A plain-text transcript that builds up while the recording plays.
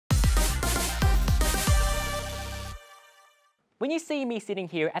When you see me sitting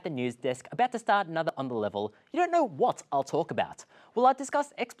here at the news desk about to start another On The Level, you don't know what I'll talk about. Will I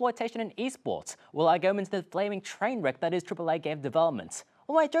discuss exploitation in esports? Will I go into the flaming train wreck that is AAA game development?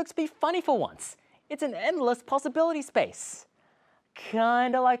 Will my jokes be funny for once? It's an endless possibility space.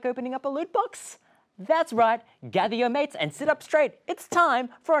 Kinda like opening up a loot box? That's right, gather your mates and sit up straight. It's time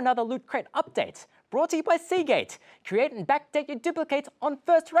for another Loot Crate update. Brought to you by Seagate. Create and backdate your duplicates on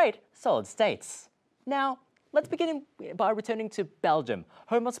first-rate solid states. Now, let's begin by returning to Belgium,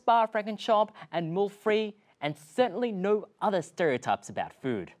 home of Spa Frankenshop and Mulfree, and certainly no other stereotypes about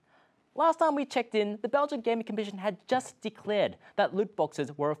food. Last time we checked in, the Belgian Gaming Commission had just declared that loot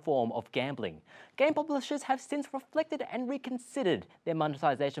boxes were a form of gambling. Game publishers have since reflected and reconsidered their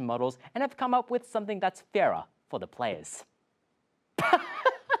monetization models and have come up with something that's fairer for the players.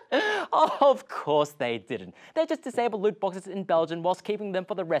 Oh, of course they didn't. They just disabled loot boxes in Belgium whilst keeping them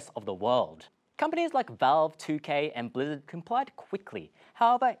for the rest of the world. Companies like Valve, 2K and Blizzard complied quickly.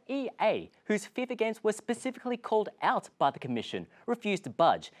 However, EA, whose FIFA games were specifically called out by the Commission, refused to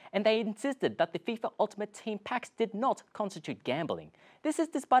budge, and they insisted that the FIFA Ultimate Team packs did not constitute gambling. This is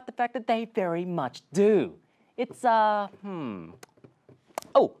despite the fact that they very much do. It's, Oh,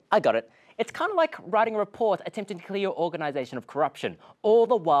 I got it. It's kind of like writing a report attempting to clear your organization of corruption, all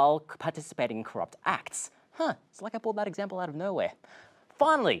the while participating in corrupt acts. It's like I pulled that example out of nowhere.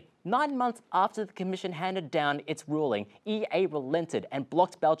 Finally, 9 months after the Commission handed down its ruling, EA relented and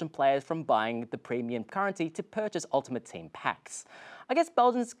blocked Belgian players from buying the premium currency to purchase Ultimate Team packs. I guess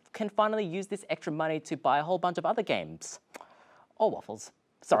Belgians can finally use this extra money to buy a whole bunch of other games. Or waffles.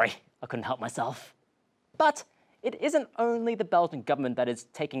 Sorry, I couldn't help myself. But it isn't only the Belgian government that is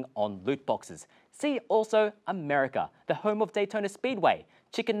taking on loot boxes. See also America, the home of Daytona Speedway,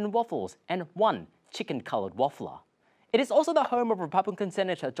 chicken and waffles, and one chicken-coloured waffler. It is also the home of Republican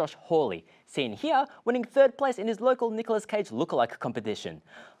Senator Josh Hawley, seen here winning 3rd place in his local Nicolas Cage lookalike competition.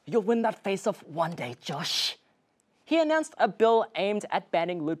 You'll win that face-off one day, Josh. He announced a bill aimed at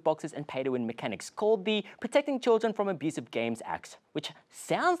banning loot boxes and pay-to-win mechanics called the Protecting Children from Abusive Games Act, which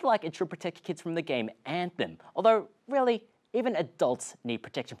sounds like it should protect kids from the game Anthem, although really, even adults need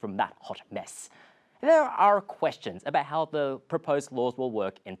protection from that hot mess. There are questions about how the proposed laws will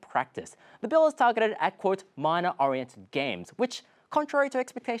work in practice. The bill is targeted at, quote, minor-oriented games, which, contrary to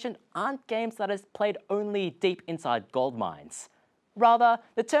expectation, aren't games that is played only deep inside gold mines. Rather,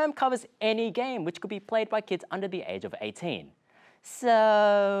 the term covers any game which could be played by kids under the age of 18.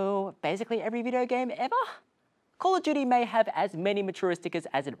 So, basically every video game ever? Call of Duty may have as many mature stickers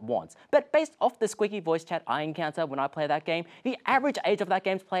as it wants, but based off the squeaky voice chat I encounter when I play that game, the average age of that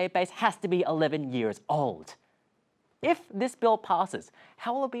game's player base has to be 11 years old. If this bill passes,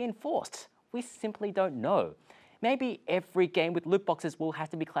 how will it be enforced? We simply don't know. Maybe every game with loot boxes will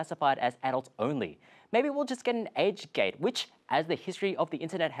have to be classified as adults only. Maybe we'll just get an age gate, which, as the history of the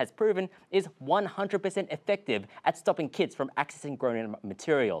internet has proven, is 100% effective at stopping kids from accessing grown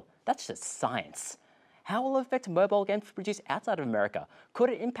material. That's just science. How will it affect mobile games produced outside of America? Could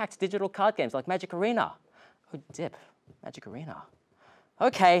it impact digital card games like Magic Arena? Oh, dip, Magic Arena.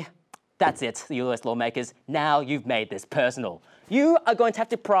 Okay, that's it, the US lawmakers. Now you've made this personal. You are going to have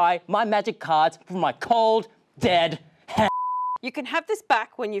to pry my Magic cards from my cold, dead hand. You can have this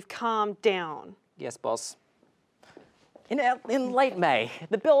back when you've calmed down. Yes, boss. In late May,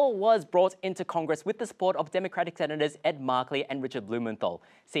 the bill was brought into Congress with the support of Democratic Senators Ed Markey and Richard Blumenthal,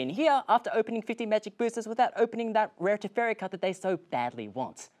 seen here after opening 50 Magic boosters without opening that rare Teferi card that they so badly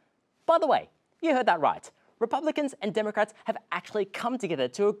want. By the way, you heard that right. Republicans and Democrats have actually come together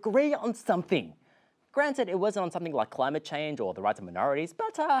to agree on something. Granted, it wasn't on something like climate change or the rights of minorities,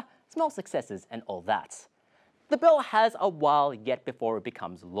 but small successes and all that. The bill has a while yet before it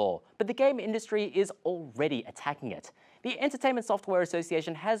becomes law, but the game industry is already attacking it. The Entertainment Software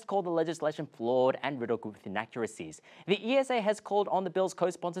Association has called the legislation flawed and riddled with inaccuracies. The ESA has called on the bill's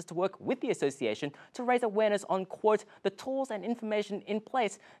co-sponsors to work with the association to raise awareness on, quote, the tools and information in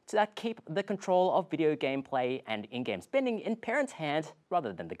place that keep the control of video game play and in-game spending in parents' hands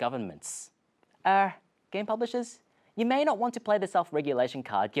rather than the government's. Game publishers? You may not want to play the self-regulation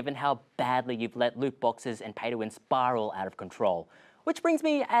card given how badly you've let loot boxes and pay-to-win spiral out of control. Which brings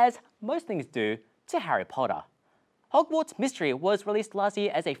me, as most things do, to Harry Potter. Hogwarts Mystery was released last year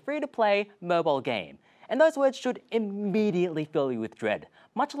as a free-to-play mobile game, and those words should immediately fill you with dread,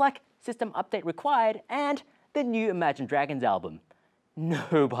 much like System Update Required and the new Imagine Dragons album.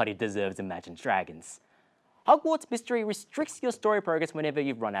 Nobody deserves Imagine Dragons. Hogwarts Mystery restricts your story progress whenever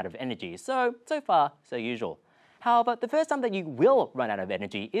you've run out of energy, so far, so usual. However, the first time that you will run out of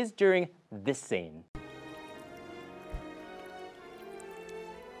energy is during this scene.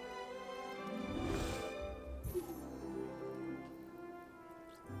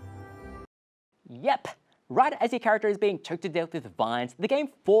 Yep. Right as your character is being choked to death with vines, the game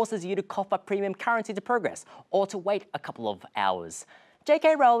forces you to cough up premium currency to progress, or to wait a couple of hours.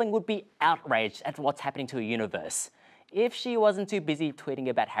 J.K. Rowling would be outraged at what's happening to her universe, if she wasn't too busy tweeting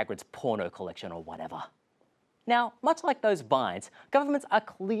about Hagrid's porno collection or whatever. Now, much like those vines, governments are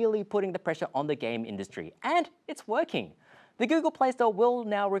clearly putting the pressure on the game industry, and it's working. The Google Play Store will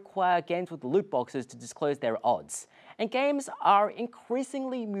now require games with loot boxes to disclose their odds, and games are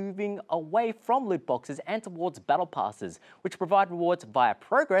increasingly moving away from loot boxes and towards battle passes, which provide rewards via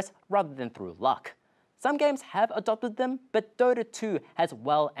progress rather than through luck. Some games have adopted them, but Dota 2 has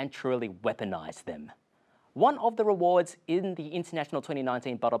well and truly weaponized them. One of the rewards in the International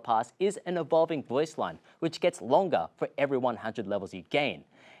 2019 Battle Pass is an evolving voice line, which gets longer for every 100 levels you gain.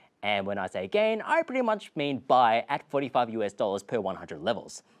 And when I say gain, I pretty much mean buy at $45 per 100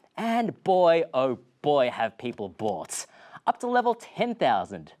 levels. And boy, oh boy, have people bought. Up to level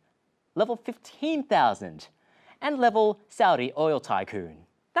 10,000, level 15,000, and level Saudi Oil Tycoon.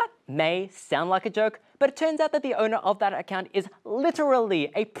 That may sound like a joke, but it turns out that the owner of that account is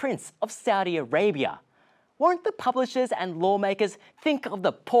literally a prince of Saudi Arabia. Won't the publishers and lawmakers think of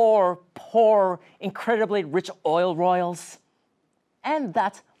the poor, incredibly rich oil royals? And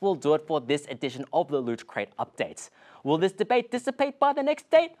that will do it for this edition of the Loot Crate Updates. Will this debate dissipate by the next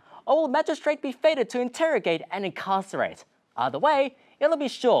date, or will Magistrate be fated to interrogate and incarcerate? Either way, it'll be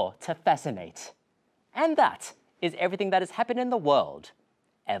sure to fascinate. And that is everything that has happened in the world,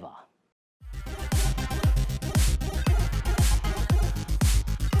 ever.